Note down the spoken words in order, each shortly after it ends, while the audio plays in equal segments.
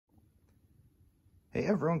Hey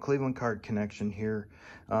everyone, Cleveland Card Connection here.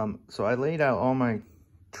 So I laid out all my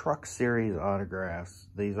Truck Series autographs.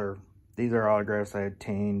 These are autographs I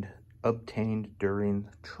obtained during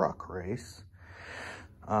the truck race.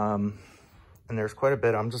 And there's quite a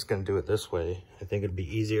bit. I'm just going to do it this way. I think it'd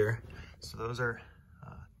be easier. So those are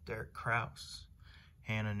Derek Kraus,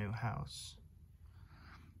 Hannah Newhouse,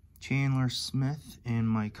 Chandler Smith and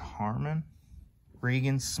Mike Harmon,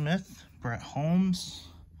 Regan Smith, Brett Holmes,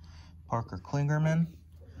 Parker Klingerman,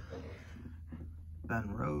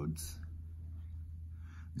 Ben Rhodes,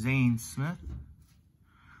 Zane Smith,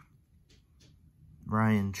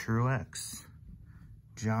 Ryan Truex,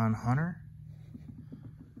 John Hunter,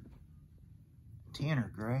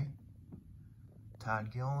 Tanner Gray,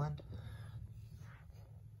 Todd Gilliland,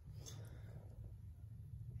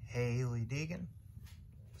 Haley Deegan,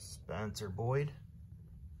 Spencer Boyd,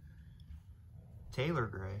 Taylor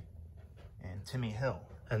Gray, and Timmy Hill.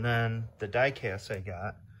 And then the diecast I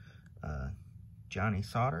got, Johnny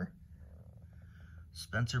Sauter,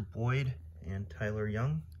 Spencer Boyd and Tyler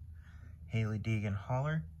Young, Haley Deegan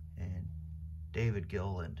Holler, and David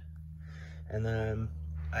Gilliland. And then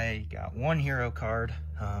I got one hero card.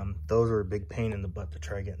 Those were a big pain in the butt to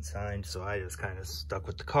try getting signed, so I just kind of stuck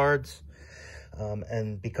with the cards.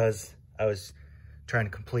 And because I was trying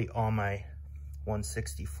to complete all my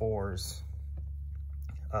 164s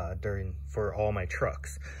for all my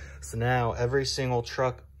trucks. So now every single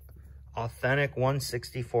truck, authentic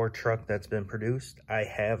 164 truck that's been produced, I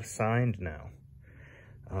have signed now.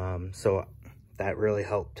 So that really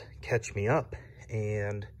helped catch me up.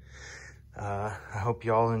 And I hope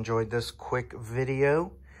you all enjoyed this quick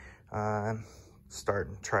video.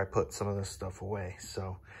 Starting to try put some of this stuff away.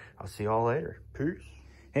 So I'll see y'all later. Peace.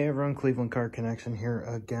 Hey everyone, Cleveland Card Connection here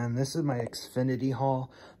again. This is my Xfinity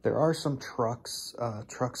haul. There are some truck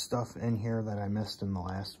stuff in here that I missed in the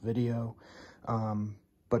last video.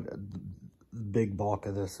 But the big bulk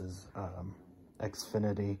of this is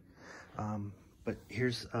Xfinity. But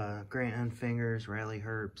here's Grant Enfingers, Riley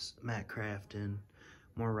Herbst, Matt Crafton,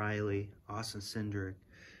 Moore Riley, Austin Cindric,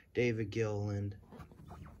 David Gilliland,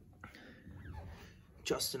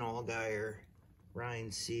 Justin Allgaier,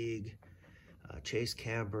 Ryan Sieg, Chase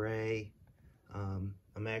Cabaret.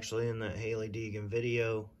 I'm actually in the Haley Deegan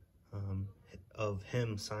video of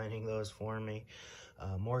him signing those for me.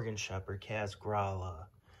 Morgan Shepherd, Kaz Gralla,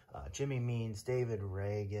 Jimmy Means, David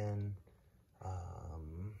Reagan,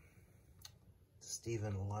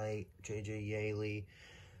 Stephen Light, JJ Yaley,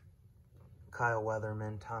 Kyle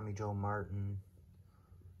Weatherman, Tommy Joe Martin,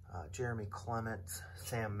 Jeremy Clement,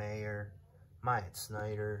 Sam Mayer, Myatt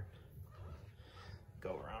Snyder.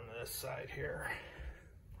 Go around to this side here.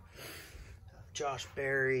 Josh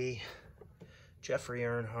Berry, Jeffrey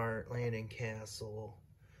Earnhardt, Landon Castle,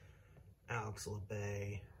 Alex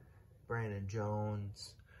LeBay, Brandon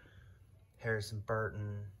Jones, Harrison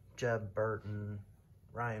Burton, Jeb Burton,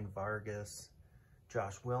 Ryan Vargas,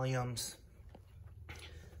 Josh Williams,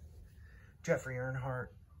 Jeffrey Earnhardt,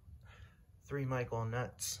 3 Michael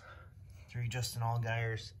Nuts, 3 Justin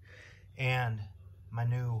Allgaiers, and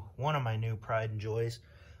one of my new pride and joys,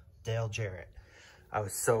 Dale Jarrett. I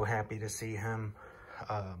was so happy to see him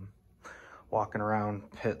walking around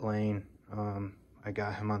pit lane. I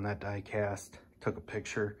got him on that die cast, took a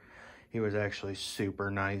picture. He was actually super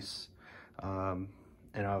nice, and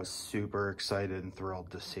I was super excited and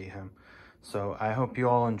thrilled to see him. So I hope you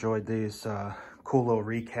all enjoyed these cool little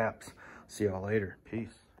recaps. See y'all later.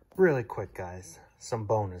 Peace. Really quick, guys, some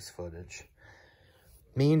bonus footage.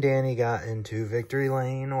 Me and Danny got into Victory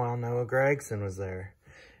Lane while Noah Gragson was there.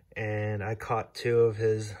 And I caught 2 of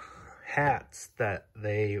his hats that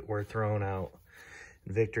they were throwing out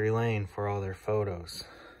in Victory Lane for all their photos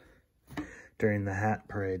during the hat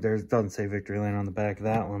parade. It doesn't say Victory Lane on the back of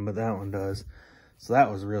that one, but that one does. So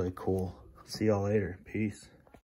that was really cool. See y'all later. Peace.